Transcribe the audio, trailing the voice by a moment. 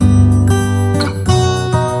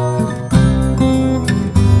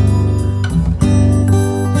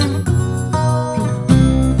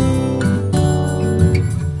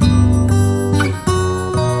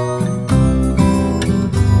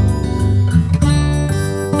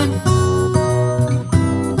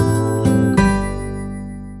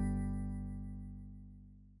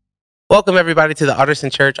Welcome, everybody, to the Artisan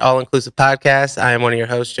Church All-Inclusive Podcast. I am one of your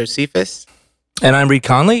hosts, Josephus. And I'm Reed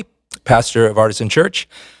Conley, pastor of Artisan Church.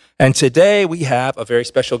 And today we have a very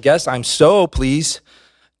special guest. I'm so pleased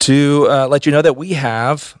to let you know that we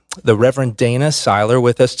have the Reverend Dana Seiler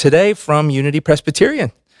with us today from Unity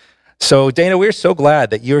Presbyterian. So, Dana, we're so glad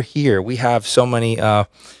that you're here. We have so many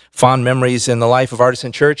fond memories in the life of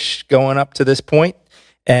Artisan Church going up to this point.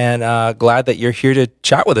 And glad that you're here to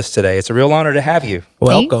chat with us today. It's a real honor to have you.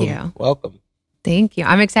 Welcome. Thank you. Welcome. Thank you.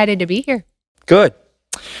 I'm excited to be here. Good.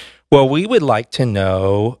 Well, we would like to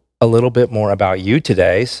know a little bit more about you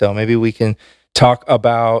today. So maybe we can talk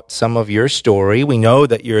about some of your story. We know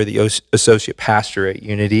that you're the associate pastor at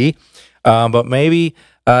Unity. But maybe,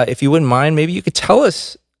 if you wouldn't mind, maybe you could tell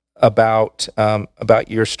us about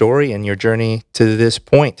your story and your journey to this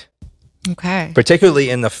point. Okay.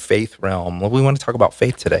 Particularly in the faith realm. We want to talk about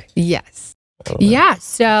faith today. Yes. Yeah.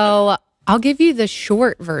 So I'll give you the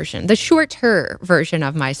shorter version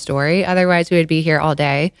of my story. Otherwise, we would be here all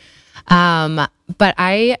day. But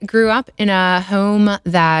I grew up in a home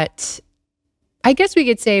that I guess we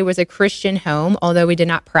could say was a Christian home, although we did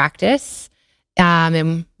not practice.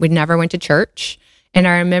 And we never went to church. And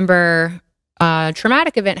I remember a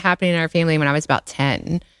traumatic event happening in our family when I was about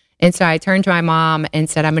 10. And so I turned to my mom and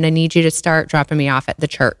said, I'm going to need you to start dropping me off at the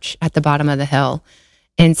church at the bottom of the hill.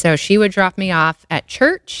 And so she would drop me off at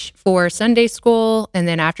church for Sunday school. And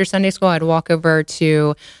then after Sunday school, I'd walk over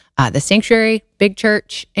to the sanctuary, big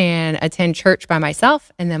church, and attend church by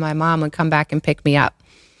myself. And then my mom would come back and pick me up.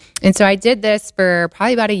 And so I did this for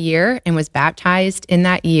probably about a year and was baptized in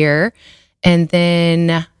that year. And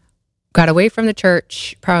then got away from the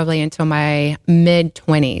church probably until my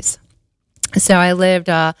mid-20s. So I lived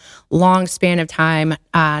a long span of time,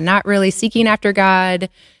 not really seeking after God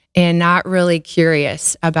and not really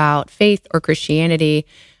curious about faith or Christianity.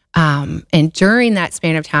 And during that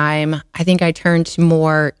span of time, I think I turned to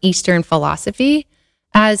more Eastern philosophy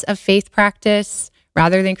as a faith practice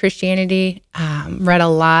rather than Christianity. Read a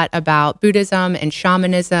lot about Buddhism and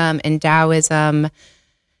shamanism and Taoism,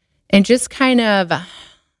 and just kind of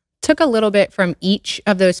took a little bit from each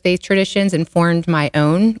of those faith traditions and formed my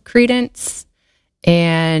own credence,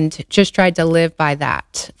 and just tried to live by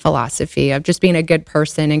that philosophy of just being a good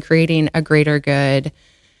person and creating a greater good,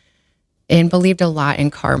 and believed a lot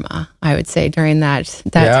in karma, I would say, during that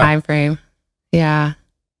time frame. Yeah.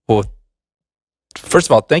 Well, first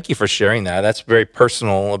of all, thank you for sharing that. That's very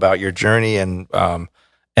personal about your journey and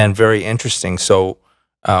very interesting. So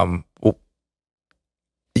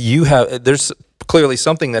there's clearly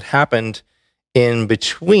something that happened in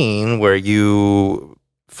between where you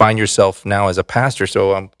find yourself now as a pastor.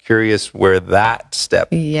 So I'm curious where that step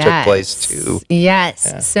took place too. Yes.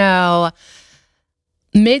 Yeah. So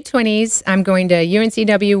mid-20s, I'm going to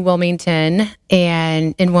UNCW Wilmington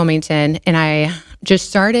and I just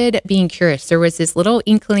started being curious. There was this little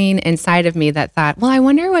inkling inside of me that thought, well, I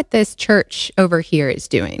wonder what this church over here is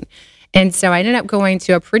doing. And so I ended up going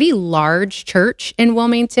to a pretty large church in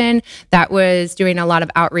Wilmington that was doing a lot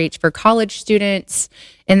of outreach for college students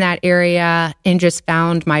in that area, and just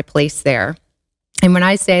found my place there. And when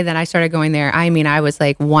I say that I started going there, I mean, I was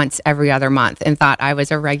like once every other month and thought I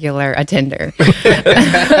was a regular attender.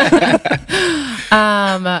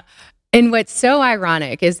 And what's so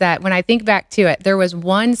ironic is that when I think back to it, there was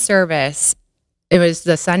one service. It was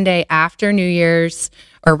the Sunday after New Year's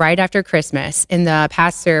or right after Christmas, and the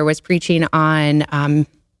pastor was preaching on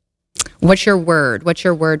what's your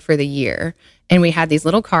word for the year. And we had these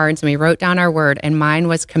little cards and we wrote down our word, and mine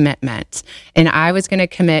was commitment. And I was going to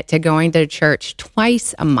commit to going to church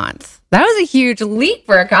twice a month. That was a huge leap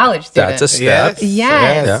for a college student. That's a step.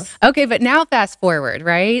 Yes. Okay, but now fast forward,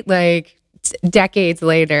 right? Like decades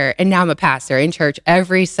later, and now I'm a pastor in church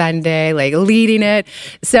every Sunday, like leading it.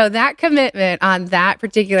 So that commitment on that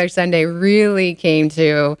particular Sunday really came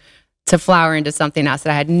to flower into something else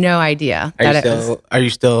that I had no idea. Are you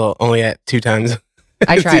still only at 2 times?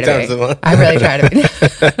 I try to be. I really try to be.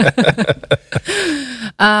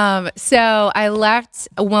 So I left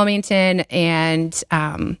Wilmington and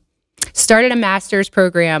started a master's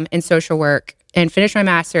program in social work and finished my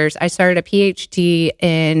master's. I started a PhD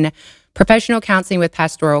in professional counseling with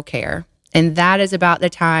pastoral care. And that is about the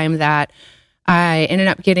time that I ended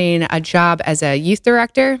up getting a job as a youth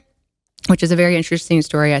director, which is a very interesting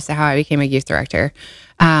story as to how I became a youth director.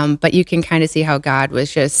 But you can kind of see how God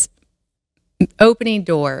was just opening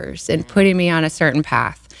doors and putting me on a certain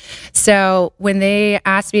path. So when they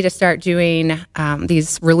asked me to start doing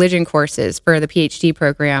these religion courses for the PhD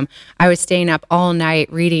program, I was staying up all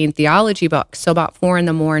night reading theology books. So about 4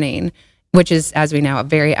 a.m, which is, as we know, a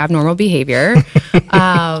very abnormal behavior.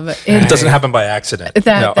 It doesn't happen by accident.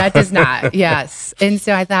 That does not, yes. And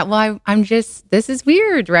so I thought, well, I'm just, this is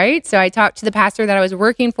weird, right? So I talked to the pastor that I was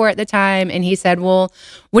working for at the time, and he said, well,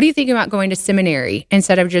 what do you think about going to seminary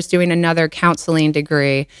instead of just doing another counseling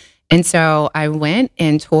degree? And so I went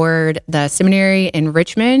and toured the seminary in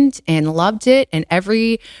Richmond and loved it. And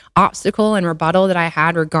every obstacle and rebuttal that I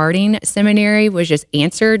had regarding seminary was just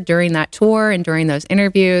answered during that tour and during those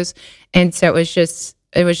interviews. And so it was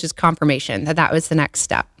just confirmation that was the next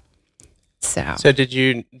step. So did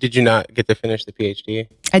you not get to finish the PhD?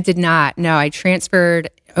 I did not. No, I transferred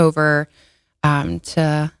over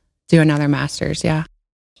to do another master's. Yeah.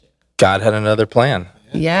 God had another plan.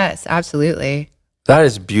 Yes, absolutely. That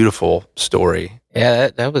is a beautiful story.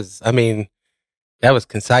 Yeah, that was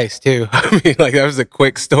concise too. I mean, like, that was a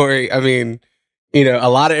quick story. I mean, a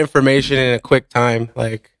lot of information in a quick time.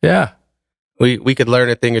 Like, yeah, we could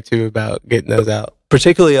learn a thing or two about getting those out.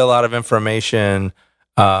 Particularly a lot of information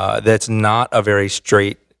that's not a very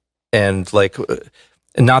straight and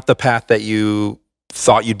not the path that you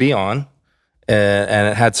thought you'd be on, and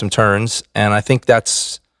it had some turns. And I think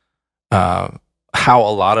that's how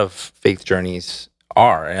a lot of faith journeys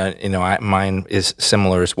are. And, mine is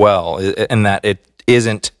similar as well, in that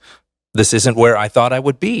this isn't where I thought I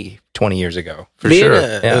would be 20 years ago, for Being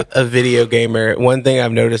sure. a video gamer, one thing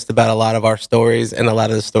I've noticed about a lot of our stories and a lot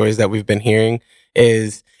of the stories that we've been hearing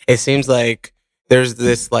is it seems like there's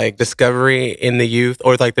this like discovery in the youth,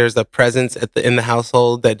 or like there's a presence in the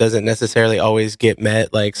household that doesn't necessarily always get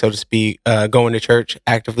met, like, so to speak, going to church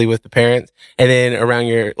actively with the parents. And then around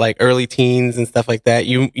your like early teens and stuff like that,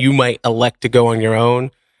 you might elect to go on your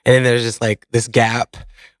own. And then there's just like this gap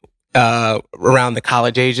around the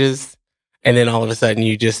college ages. And then all of a sudden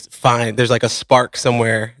you just find there's like a spark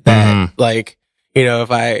somewhere that like,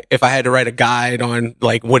 if I had to write a guide on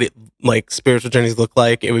like what it like spiritual journeys look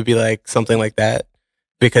like, it would be like something like that,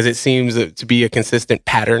 because it seems to be a consistent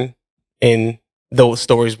pattern in those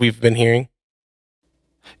stories we've been hearing.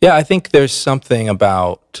 Yeah, I think there's something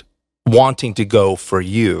about wanting to go for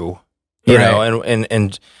you know,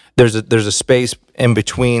 and there's a space in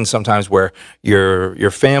between sometimes where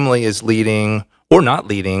your family is leading or not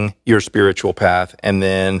leading your spiritual path, and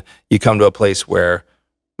then you come to a place where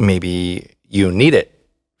maybe you need it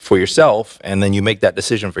for yourself, and then you make that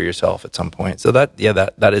decision for yourself at some point. So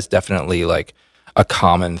that is definitely like a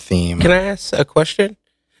common theme. Can I ask a question?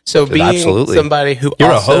 So being Absolutely. somebody who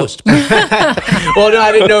You're also, a host. Well, no,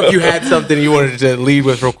 I didn't know if you had something you wanted to lead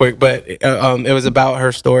with real quick, but it was about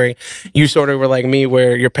her story. You sort of were like me,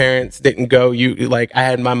 where your parents didn't go. I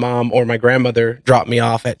had my mom or my grandmother drop me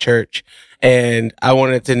off at church, and I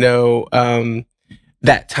wanted to know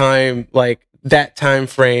that time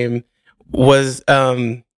frame was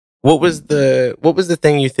what was the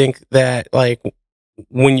thing you think that, like,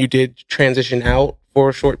 when you did transition out for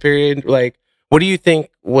a short period, like, what do you think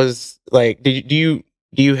was like, do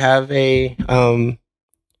you have a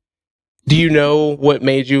do you know what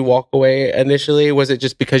made you walk away initially? Was it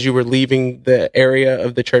just because you were leaving the area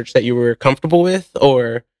of the church that you were comfortable with,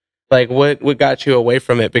 or like what got you away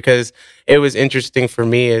from it? Because it was interesting for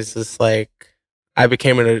me, is just like I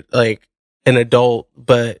became an adult,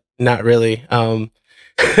 but not really. And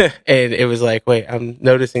it was like, wait, I'm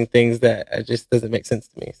noticing things that it just doesn't make sense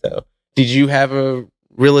to me. So did you have a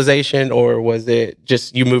realization, or was it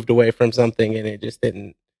just you moved away from something and it just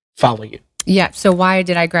didn't follow you? Yeah. So why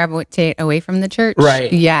did I gravitate away from the church?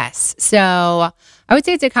 Right. Yes. So I would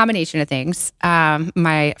say it's a combination of things.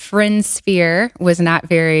 My friend sphere was not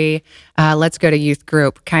very let's go to youth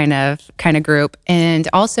group kind of group, and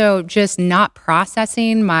also just not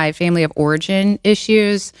processing my family of origin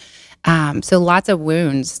issues. So lots of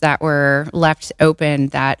wounds that were left open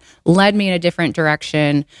that led me in a different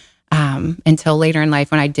direction until later in life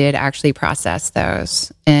when I did actually process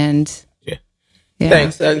those. And yeah.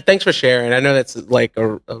 Thanks. Thanks for sharing. I know that's like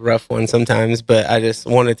a rough one sometimes, but I just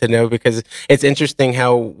wanted to know, because it's interesting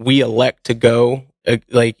how we elect to go,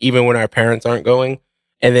 like even when our parents aren't going.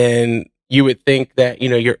 And then you would think that,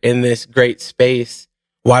 you're in this great space.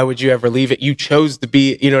 Why would you ever leave it? You chose to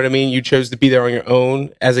be, you know what I mean? You chose to be there on your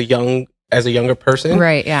own as a younger person.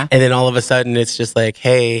 Right. Yeah. And then all of a sudden it's just like,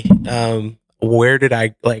 hey, where did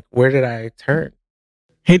I turn?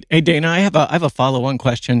 Hey, Dana, I have a follow-on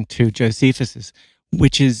question to Josephus's,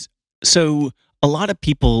 which is, so a lot of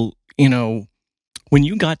people, when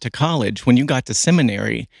you got to college, when you got to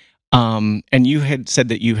seminary, and you had said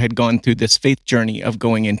that you had gone through this faith journey of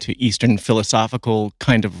going into Eastern philosophical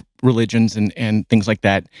kind of religions and things like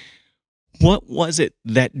that. What was it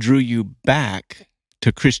that drew you back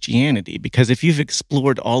to Christianity? Because if you've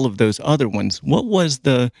explored all of those other ones, what was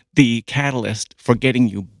the catalyst for getting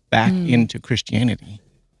you back into Christianity?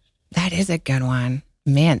 That is a good one.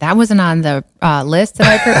 Man, that wasn't on the list that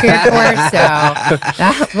I prepared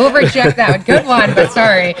for, so we'll reject that one. Good one, but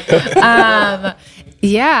sorry.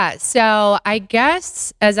 Yeah, so I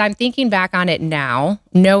guess as I'm thinking back on it now,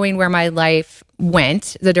 knowing where my life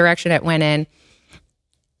went, the direction it went in,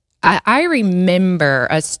 I remember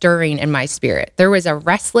a stirring in my spirit. There was a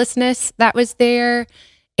restlessness that was there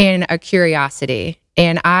and a curiosity.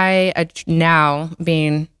 And I now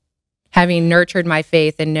having nurtured my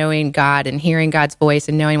faith and knowing God and hearing God's voice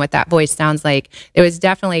and knowing what that voice sounds like, it was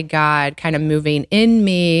definitely God kind of moving in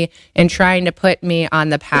me and trying to put me on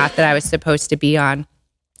the path that I was supposed to be on.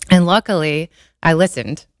 And luckily, I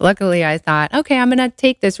listened. Luckily, I thought, okay, I'm going to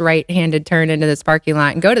take this right-handed turn into this parking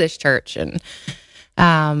lot and go to this church and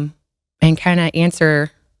kind of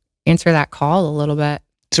answer that call a little bit.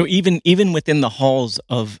 So even within the halls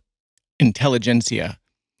of intelligentsia,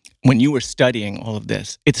 when you were studying all of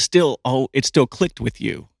this, it still clicked with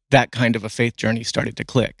you. That kind of a faith journey started to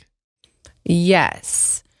click.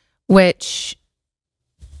 Yes, which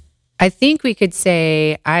I think we could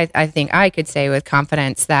say, I think I could say with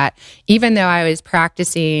confidence that even though I was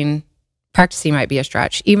practicing might be a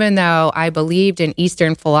stretch, even though I believed in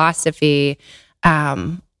Eastern philosophy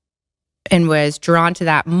and was drawn to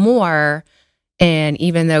that more, and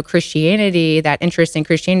even though that interest in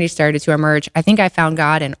Christianity started to emerge, I think I found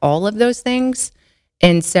God in all of those things.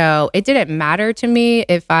 And so it didn't matter to me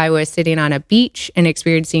if I was sitting on a beach and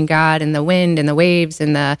experiencing God and the wind and the waves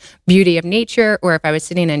and the beauty of nature, or if I was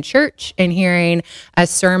sitting in church and hearing a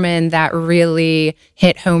sermon that really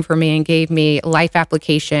hit home for me and gave me life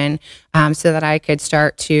application so that I could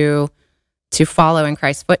start to follow in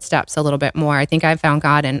Christ's footsteps a little bit more. I think I found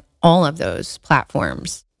God in all of those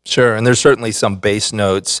platforms. Sure, and there's certainly some base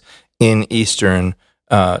notes in Eastern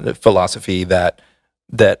philosophy that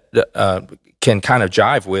can kind of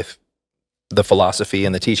jive with the philosophy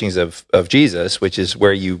and the teachings of Jesus, which is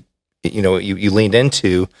where you leaned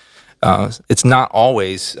into. It's not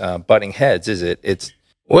always butting heads, is it? It's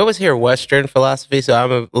what was here Western philosophy, so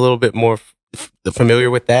I'm a little bit more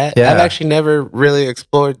familiar with that. Yeah. I've actually never really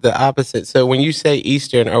explored the opposite. So when you say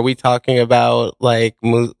Eastern, are we talking about like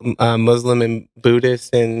Muslim and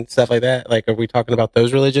Buddhist and stuff like that? Like, are we talking about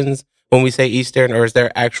those religions when we say Eastern, or is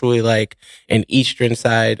there actually like an Eastern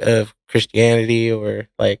side of Christianity, or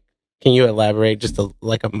like, can you elaborate just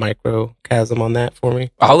like a microcosm on that for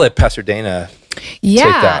me? I'll let Pastor Dana take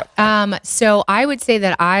that. So I would say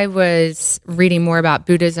that I was reading more about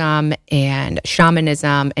Buddhism and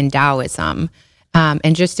shamanism and Taoism,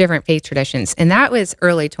 and just different faith traditions. And that was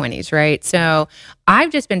early 20s, right? So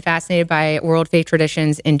I've just been fascinated by world faith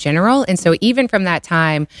traditions in general. And so even from that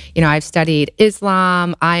time, I've studied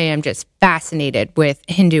Islam. I am just fascinated with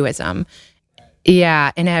Hinduism.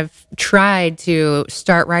 Yeah, and have tried to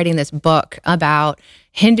start writing this book about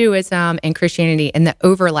Hinduism and Christianity and the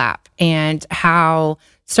overlap and how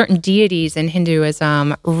certain deities in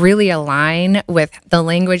Hinduism really align with the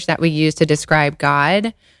language that we use to describe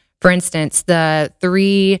God. For instance, the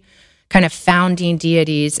three kind of founding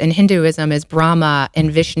deities in Hinduism is Brahma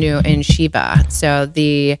and Vishnu and Shiva.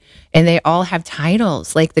 And they all have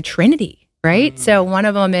titles like the Trinity. Right? So one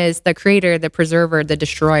of them is the creator, the preserver, the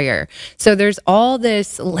destroyer. So there's all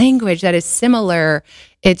this language that is similar.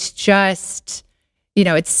 It's just,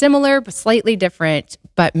 it's similar, but slightly different.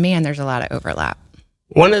 But man, there's a lot of overlap.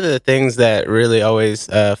 One of the things that really always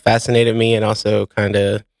fascinated me and also kind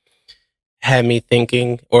of had me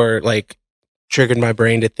thinking, or like triggered my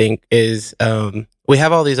brain to think, is we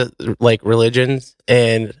have all these like religions,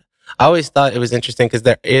 and I always thought it was interesting because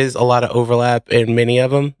there is a lot of overlap in many of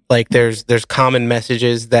them. Like there's common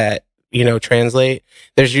messages that, translate.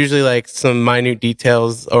 There's usually like some minute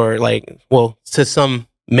details or to some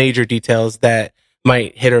major details that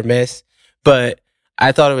might hit or miss. But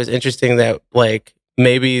I thought it was interesting that like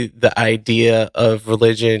maybe the idea of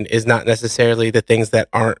religion is not necessarily the things that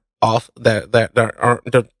aren't off,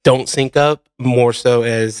 that don't sync up, more so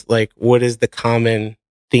as like, what is the common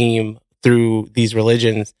theme through these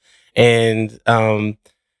religions? And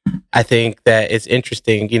I think that it's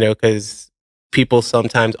interesting, because people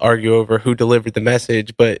sometimes argue over who delivered the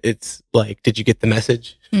message, but it's like, did you get the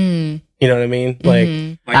message? You know what I mean? Mm-hmm.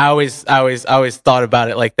 Like, I always thought about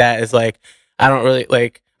it like that. It's like, I don't really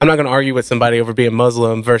I'm not going to argue with somebody over being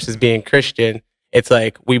Muslim versus being Christian. It's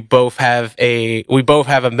like we both have a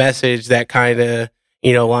message that kind of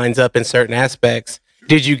lines up in certain aspects.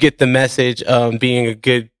 Did you get the message being a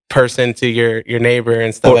good person to your neighbor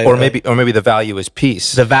and stuff or maybe the value is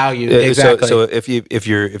peace. The value, exactly. So if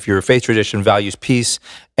your faith tradition values peace,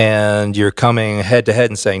 and you're coming head to head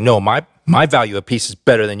and saying, no, my value of peace is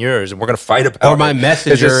better than yours, and we're going to fight about it. Or my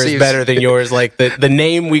messenger is better than yours. Like the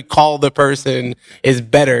name we call the person is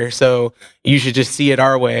better, so you should just see it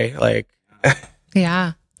our way. Like,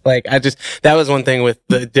 yeah. Like that was one thing with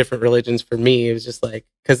the different religions for me. It was just like,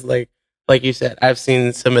 because like you said, I've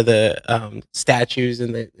seen some of the statues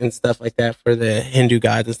and stuff like that for the Hindu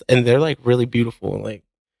gods, and they're like really beautiful. Like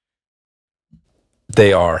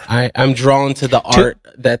they are. I'm drawn to the art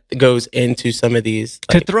that goes into some of these.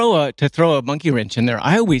 Like, to throw a monkey wrench in there,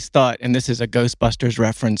 I always thought, and this is a Ghostbusters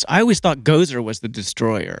reference, I always thought Gozer was the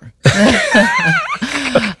destroyer.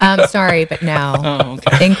 I'm sorry, but no. Oh,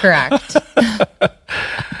 okay. Incorrect.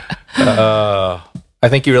 I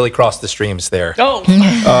think you really crossed the streams there. Oh,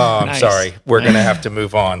 I'm nice. Sorry. We're going to have to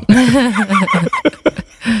move on.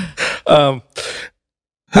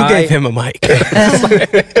 Who gave him a mic?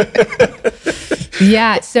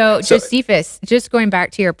 Yeah. So Josephus, just going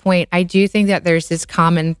back to your point, I do think that there's this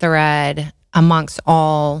common thread amongst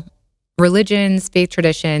all religions, faith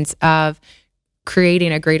traditions of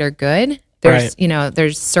creating a greater good. There's, right.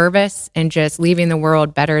 There's service and just leaving the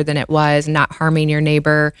world better than it was, not harming your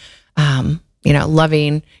neighbor,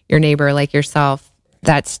 loving your neighbor like yourself.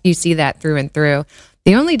 You see that through and through.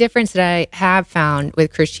 The only difference that I have found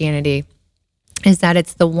with Christianity is that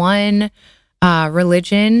it's the one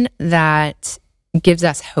religion that gives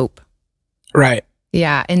us hope. Right.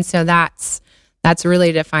 Yeah. And so that's really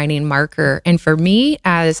a defining marker. And for me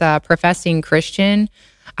as a professing Christian,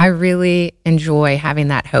 I really enjoy having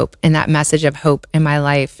that hope and that message of hope in my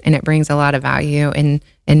life. And it brings a lot of value and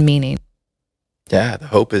meaning. Yeah, the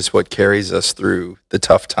hope is what carries us through the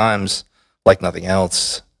tough times like nothing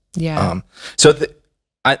else. Yeah.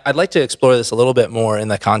 I'd like to explore this a little bit more in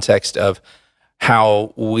the context of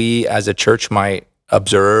how we as a church might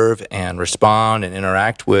observe and respond and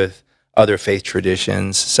interact with other faith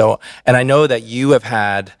traditions. So, and I know that you have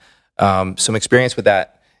had some experience with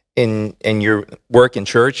that in your work in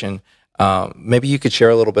church, and maybe you could share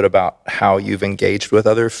a little bit about how you've engaged with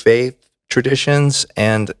other faith traditions,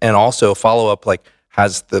 and also follow up, like,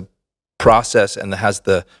 has the process and has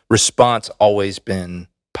the response always been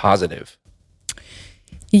positive?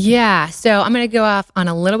 Yeah. So I'm going to go off on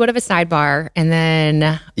a little bit of a sidebar, and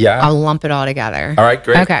then I'll lump it all together. All right,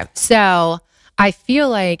 great. Okay. So I feel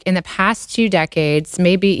like in the past 2 decades,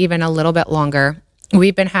 maybe even a little bit longer,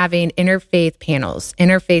 we've been having interfaith panels,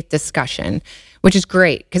 interfaith discussion, which is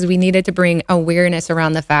great because we needed to bring awareness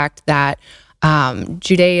around the fact that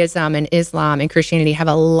Judaism and Islam and Christianity have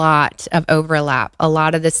a lot of overlap, a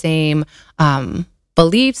lot of the same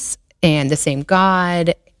beliefs and the same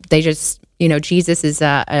God. They just, Jesus is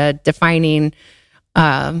a defining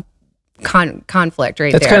conflict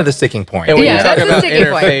right That's there. kind of the sticking point. And when Yeah, you talk that's the about sticking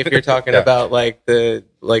interfaith, point. you're talking about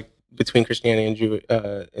between Christianity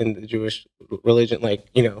and the Jewish religion,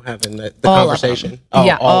 having the All conversation. Of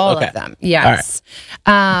them. All okay. of them. Yes.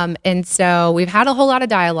 Right. And so we've had a whole lot of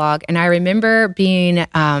dialogue. And I remember being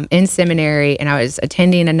in seminary, and I was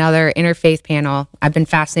attending another interfaith panel. I've been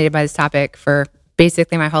fascinated by this topic for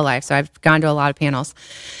basically my whole life. So I've gone to a lot of panels.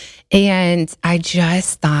 And I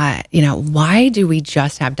just thought, why do we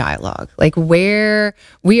just have dialogue? Like, where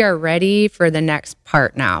we are ready for the next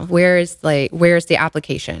part now. Where's the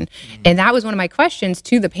application? Mm-hmm. And that was one of my questions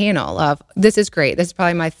to the panel of, this is great. This is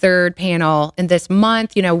probably my 3rd panel in this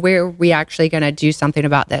month. Where are we actually going to do something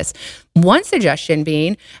about this? One suggestion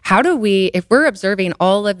being, how do we, if we're observing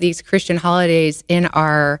all of these Christian holidays in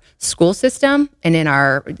our school system and in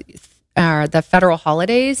the federal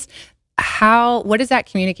holidays, what is that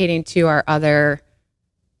communicating to our other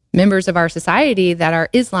members of our society that are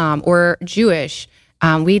Islam or Jewish?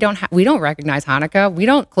 We don't recognize Hanukkah. We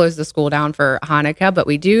don't close the school down for Hanukkah, but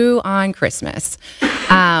we do on Christmas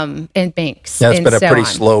and banks. Yeah, it's been a pretty on.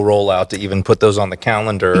 slow rollout to even put those on the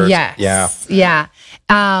calendar. Yes. Yeah.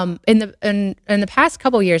 In the past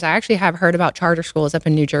couple of years, I actually have heard about charter schools up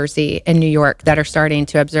in New Jersey and New York that are starting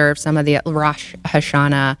to observe some of the Rosh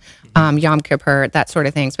Hashanah, Yom Kippur, that sort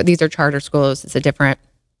of things. But these are charter schools. It's a different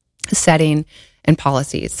setting and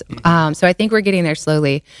policies. So I think we're getting there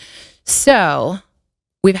slowly. So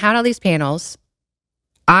we've had all these panels.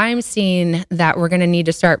 I'm seeing that we're going to need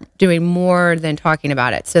to start doing more than talking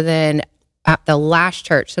about it. So then at the last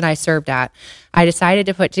church that I served at, I decided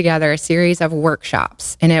to put together a series of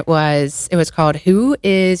workshops. And it was called Who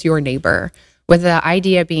is Your Neighbor? With the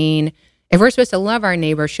idea being, if we're supposed to love our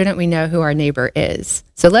neighbor, shouldn't we know who our neighbor is?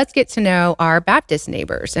 So let's get to know our Baptist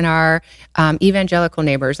neighbors and our evangelical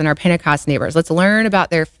neighbors and our Pentecost neighbors. Let's learn about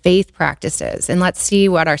their faith practices, and let's see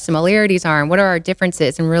what our similarities are and what are our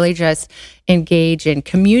differences, and really just engage in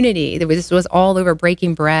community. This was all over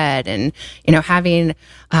breaking bread and, having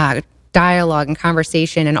dialogue and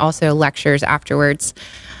conversation, and also lectures afterwards.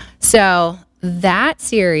 So that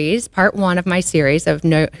series, part 1 of my series of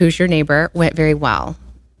Who's Your Neighbor, went very well.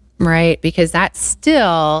 Right, because that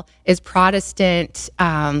still is Protestant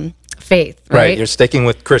faith, right? You're sticking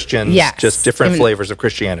with Christians, yes. Just different flavors of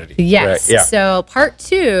Christianity. Yes. Right? Yeah. So part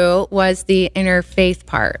 2 was the interfaith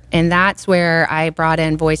part, and that's where I brought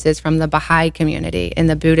in voices from the Baha'i community and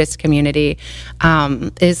the Buddhist community,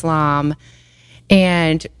 Islam,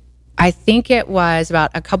 and I think it was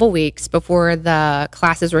about a couple weeks before the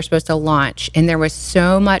classes were supposed to launch, and there was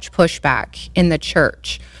so much pushback in the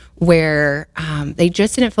church where they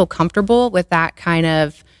just didn't feel comfortable with that kind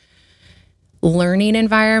of learning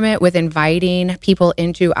environment, with inviting people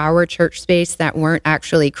into our church space that weren't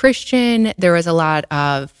actually Christian. There was a lot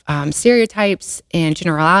of stereotypes and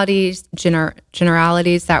generalities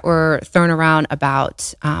that were thrown around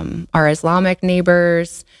about our Islamic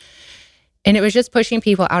neighbors. And it was just pushing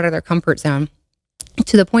people out of their comfort zone,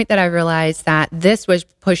 to the point that I realized that this was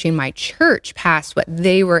pushing my church past what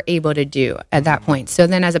they were able to do at that point. So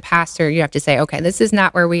then as a pastor, you have to say, okay, this is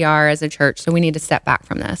not where we are as a church, so we need to step back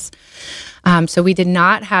from this. So we did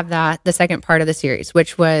not have the second part of the series,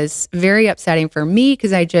 which was very upsetting for me,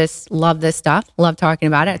 because I just love this stuff, love talking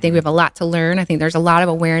about it. I think we have a lot to learn. I think there's a lot of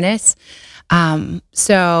awareness.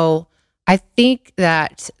 So I think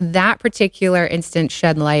that particular instance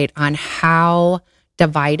shed light on how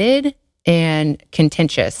divided and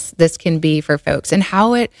contentious this can be for folks, and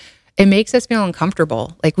how it makes us feel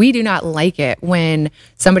uncomfortable. Like, we do not like it when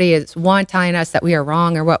somebody is telling us that we are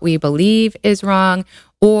wrong, or what we believe is wrong,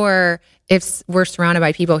 or if we're surrounded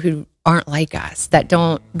by people who aren't like us, that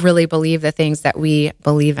don't really believe the things that we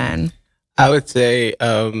believe in. I would say,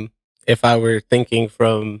 if I were thinking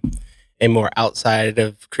from a more outside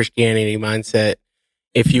of Christianity mindset,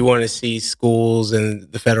 if you want to see schools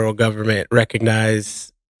and the federal government recognize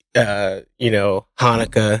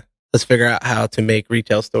Hanukkah, let's figure out how to make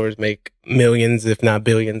retail stores make millions, if not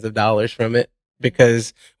billions of dollars from it.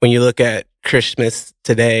 Because when you look at Christmas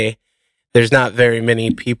today, there's not very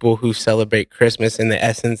many people who celebrate Christmas in the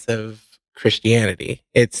essence of Christianity.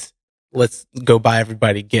 It's, let's go buy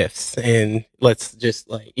everybody gifts, and let's just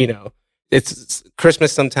it's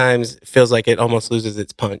Christmas sometimes feels like it almost loses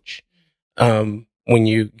its punch. When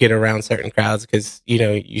you get around certain crowds, because,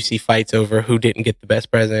 you see fights over who didn't get the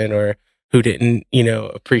best present, or who didn't,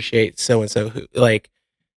 appreciate so-and-so. Who,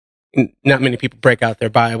 not many people break out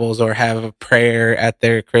their Bibles or have a prayer at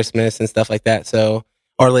their Christmas and stuff like that. So,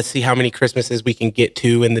 or let's see how many Christmases we can get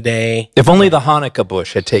to in the day. If only the Hanukkah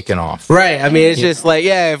bush had taken off. Right. I mean, it's just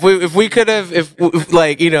if we could have,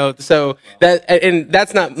 so that, and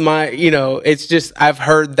that's not my, it's just, I've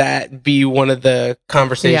heard that be one of the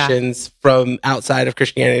conversations from outside of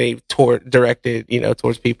Christianity directed,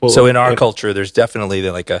 towards people. So in our culture, there's definitely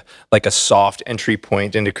like a soft entry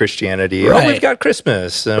point into Christianity. Right. Oh, we've got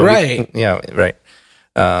Christmas. Right. Right.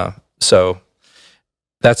 So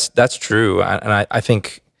that's true, and I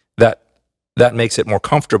think that makes it more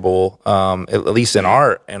comfortable, at least in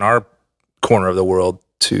our corner of the world,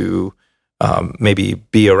 to maybe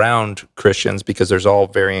be around Christians, because there's all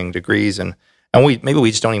varying degrees, and we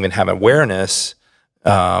just don't even have awareness.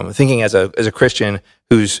 Thinking as a Christian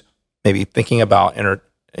who's maybe thinking about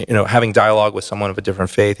having dialogue with someone of a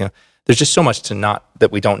different faith, there's just so much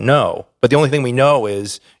that we don't know. But the only thing we know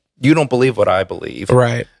is, you don't believe what I believe.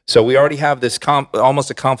 Right. So we already have this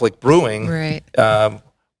almost a conflict brewing. Right.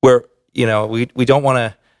 Where, we don't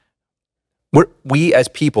want to, we as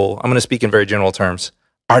people, I'm going to speak in very general terms,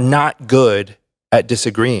 are not good at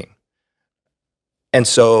disagreeing. And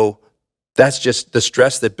so that's just the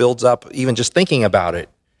stress that builds up, even just thinking about it.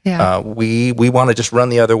 Yeah. We want to just run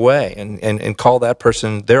the other way and call that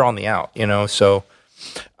person, they're on the out, So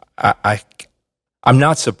I'm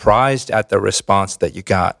not surprised at the response that you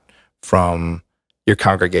got from your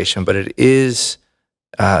congregation, but it is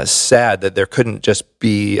sad that there couldn't just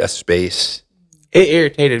be a space. It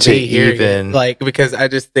irritated me hearing it, because I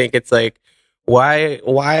just think it's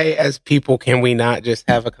why as people can we not just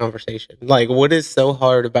have a conversation? What is so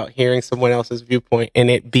hard about hearing someone else's viewpoint and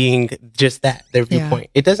it being just that, their viewpoint?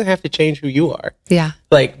 It doesn't have to change who you are. Yeah.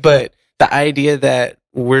 But the idea that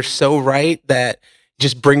we're so right that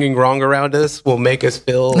just bringing wrong around us will make us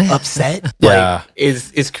feel upset.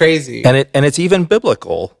 Is crazy. And it's even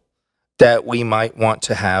biblical that we might want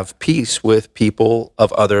to have peace with people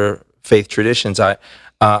of other faith traditions, I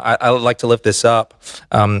would like to lift this up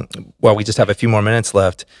while we just have a few more minutes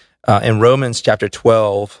left. In Romans chapter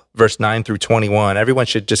 12, verse 9 through 21, everyone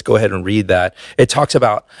should just go ahead and read that. It talks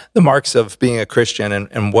about the marks of being a Christian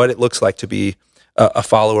and what it looks like to be a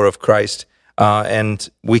follower of Christ. And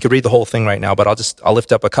we could read the whole thing right now, but I'll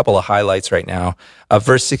lift up a couple of highlights right now.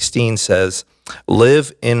 Verse 16 says,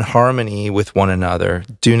 "Live in harmony with one another.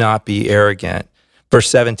 Do not be arrogant." Verse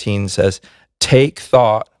 17 says, "Take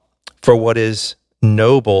thought for what is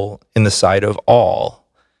noble in the sight of all."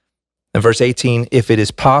 And verse 18, "If it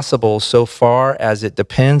is possible, so far as it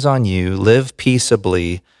depends on you, live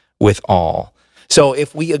peaceably with all." So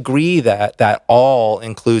if we agree that all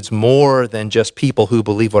includes more than just people who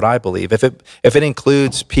believe what I believe, if it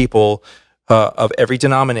includes people of every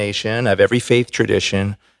denomination, of every faith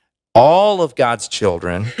tradition, all of God's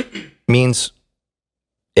children means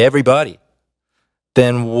everybody,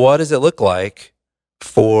 then what does it look like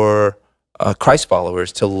for Christ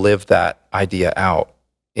followers to live that idea out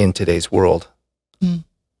in today's world?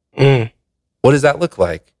 What does that look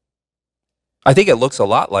like? I think it looks a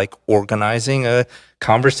lot like organizing a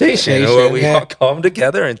conversation where we all come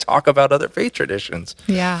together and talk about other faith traditions.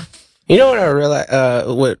 Yeah. You know what I realized?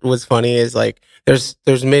 What was funny is like there's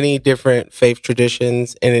many different faith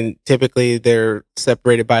traditions, and typically they're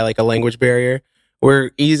separated by like a language barrier.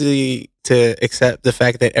 We're easy to accept the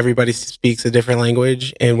fact that everybody speaks a different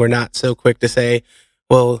language, and we're not so quick to say,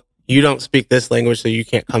 "Well, you don't speak this language, so you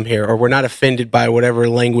can't come here," or we're not offended by whatever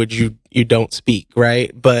language you don't speak,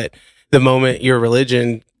 right? But the moment your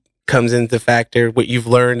religion comes into factor, what you've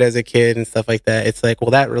learned as a kid and stuff like that, it's like,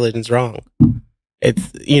 well, that religion's wrong.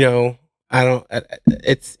 It's,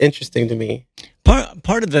 it's interesting to me.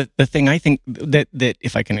 Part of the thing I think that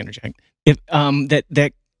if I can interject,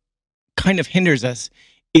 that kind of hinders us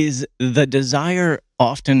is the desire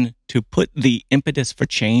often to put the impetus for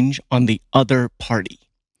change on the other party.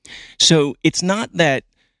 So it's not that,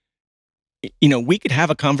 we could have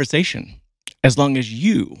a conversation as long as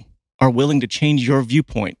you are willing to change your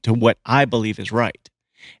viewpoint to what I believe is right.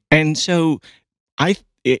 And so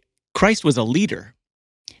Christ was a leader,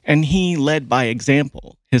 and he led by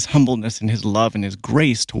example. His humbleness and his love and his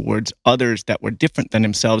grace towards others that were different than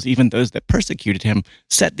themselves, even those that persecuted him,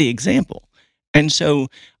 set the example. And so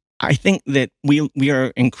I think that we are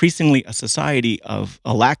increasingly a society of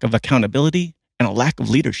a lack of accountability and a lack of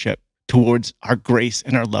leadership towards our grace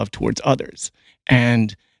and our love towards others.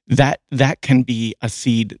 And that can be a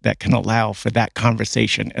seed that can allow for that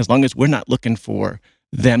conversation, as long as we're not looking for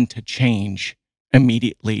them to change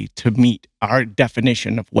immediately to meet our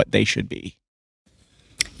definition of what they should be.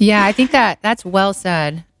 Yeah, I think that's well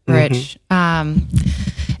said, Rich.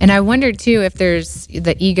 And I wonder too if there's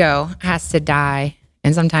the ego has to die,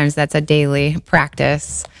 and sometimes that's a daily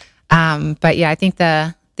practice. But yeah, I think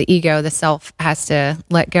the ego, the self, has to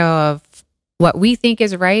let go of what we think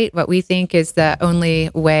is right, what we think is the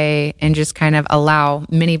only way, and just kind of allow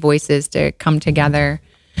many voices to come together.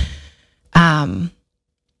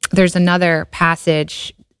 There's another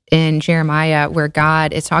passage in Jeremiah where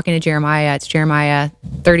God is talking to Jeremiah. It's Jeremiah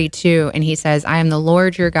 32, and he says, "I am the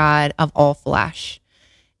Lord your God of all flesh."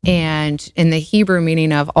 And in the Hebrew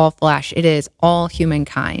meaning of all flesh, it is all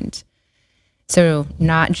humankind. So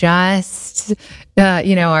not just,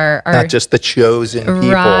 our not just the chosen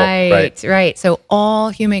people. Right. So all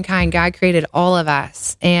humankind, God created all of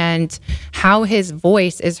us, and how his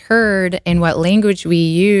voice is heard and what language we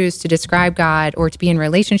use to describe God or to be in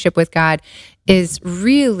relationship with God is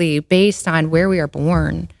really based on where we are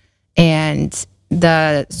born and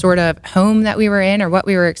the sort of home that we were in or what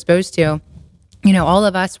we were exposed to. All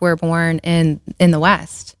of us were born in the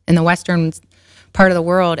West, in the Western part of the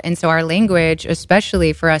world. And so our language,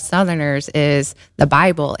 especially for us Southerners, is the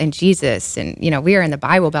Bible and Jesus. And, we are in the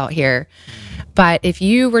Bible Belt here. But if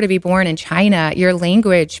you were to be born in China, your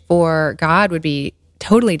language for God would be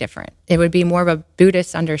totally different. It would be more of a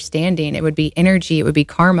Buddhist understanding. It would be energy. It would be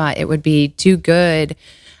karma. It would be do good.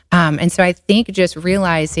 And so I think just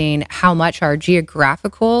realizing how much our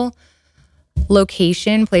geographical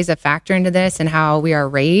location plays a factor into this and how we are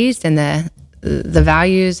raised and the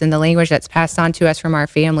values and the language that's passed on to us from our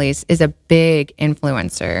families is a big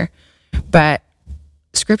influencer. But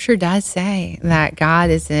Scripture does say that God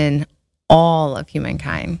is in all of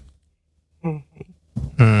humankind.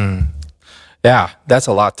 Yeah, that's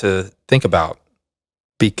a lot to think about,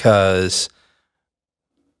 because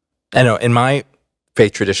I know in my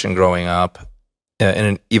faith tradition growing up, in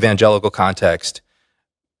an evangelical context,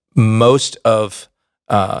 most of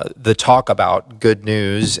the talk about good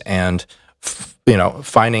news and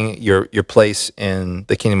finding your place in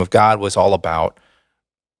the kingdom of God was all about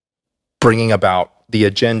bringing about the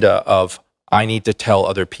agenda of I need to tell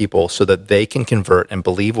other people so that they can convert and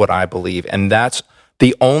believe what I believe. And that's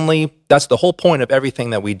the whole point of everything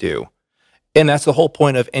that we do. And that's the whole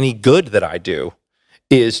point of any good that I do,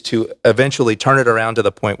 is to eventually turn it around to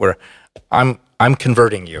the point where I'm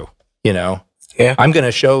converting you, you know? Yeah. I'm going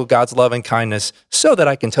to show God's love and kindness so that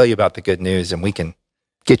I can tell you about the good news, and we can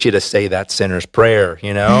get you to say that sinner's prayer,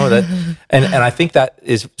 you know? And I think that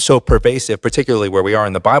is so pervasive, particularly where we are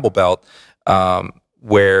in the Bible Belt,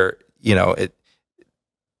 where, you know,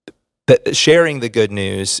 that sharing the good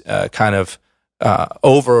news kind of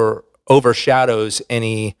overshadows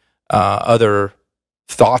any other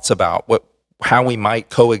thoughts about how we might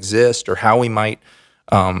coexist, or how we might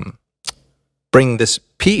bring this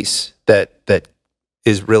peace that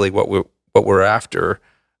is really what we're after.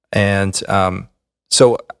 And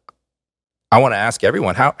so I want to ask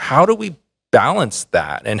everyone, how do we balance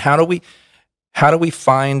that, and how do we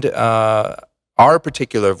find our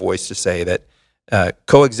particular voice to say that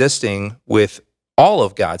coexisting with all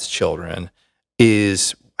of God's children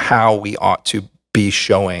is how we ought to be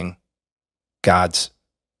showing God's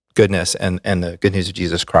goodness and the good news of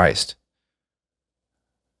Jesus Christ?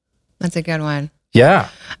 That's a good one. Yeah.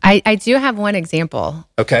 I do have one example.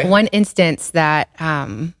 Okay. One instance that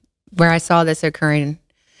where I saw this occurring,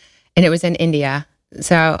 and it was in India.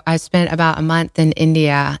 So I spent about a month in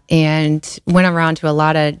India and went around to a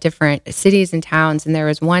lot of different cities and towns. And there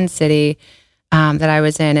was one city that I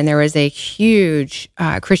was in, and there was a huge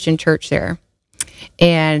Christian church there.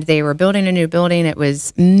 And they were building a new building. It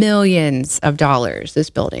was millions of dollars, this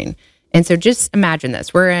building. And so just imagine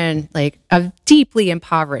this. We're in like a deeply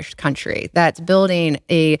impoverished country that's building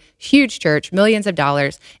a huge church, millions of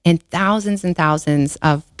dollars, and thousands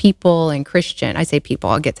of people and Christian. I say people,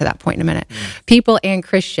 I'll get to that point in a minute. People and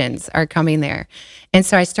Christians are coming there. And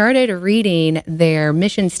so I started reading their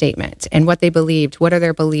mission statement and what they believed. What are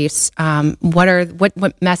their beliefs?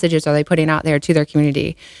 What messages are they putting out there to their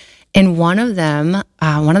community? And one of them,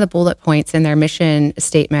 one of the bullet points in their mission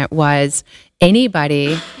statement was,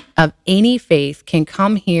 anybody of any faith can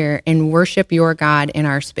come here and worship your God in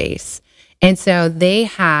our space. And so they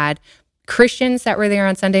had Christians that were there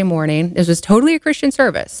on Sunday morning. This was totally a Christian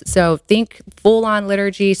service. So think full-on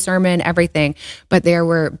liturgy, sermon, everything. But there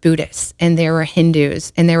were Buddhists, and there were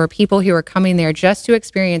Hindus, and there were people who were coming there just to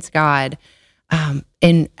experience God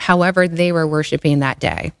in however they were worshiping that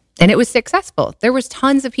day. And it was successful. There was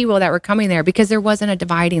tons of people that were coming there because there wasn't a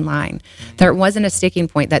dividing line. There wasn't a sticking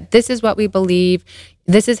point that this is what we believe.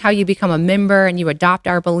 This is how you become a member and you adopt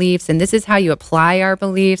our beliefs. And this is how you apply our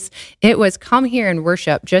beliefs. It was come here and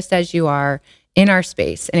worship just as you are in our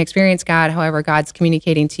space and experience God however God's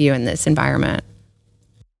communicating to you in this environment.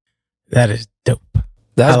 That is dope.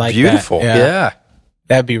 That's like beautiful. That. Yeah.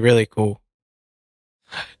 That'd be really cool.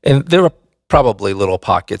 And there are probably little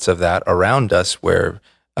pockets of that around us where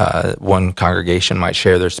one congregation might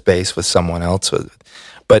share their space with someone else,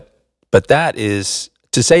 but that is,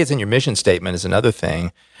 to say it's in your mission statement is another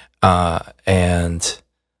thing, and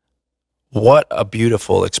what a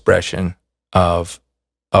beautiful expression of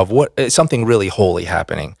what something really holy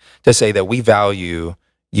happening, to say that we value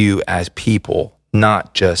you as people,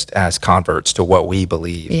 not just as converts to what we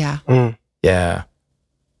believe. Yeah. Yeah.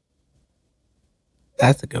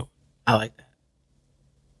 That's a good one. I like that.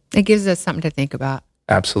 It gives us something to think about.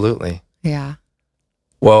 Absolutely. Yeah.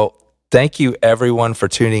 Well, thank you everyone for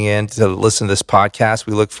tuning in to listen to this podcast.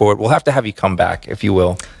 We look forward. We'll have to have you come back, if you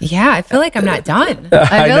will. Yeah, I feel like I'm not done.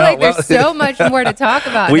 I feel like there's so much more to talk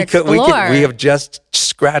about and explore. We have just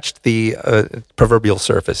scratched the proverbial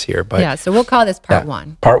surface here. But yeah, so we'll call this part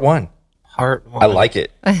one. Part one. Part one. I like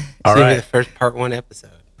it. All All right. right. The first part one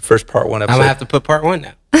episode. First part one episode. I'm going to have to put part one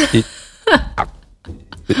now.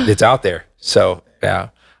 It's out there. So, yeah.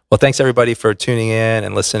 Well, thanks everybody for tuning in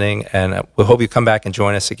and listening, and we hope you come back and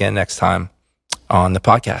join us again next time on the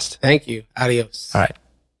podcast. Thank you. Adios. All right.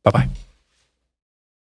 Bye-bye.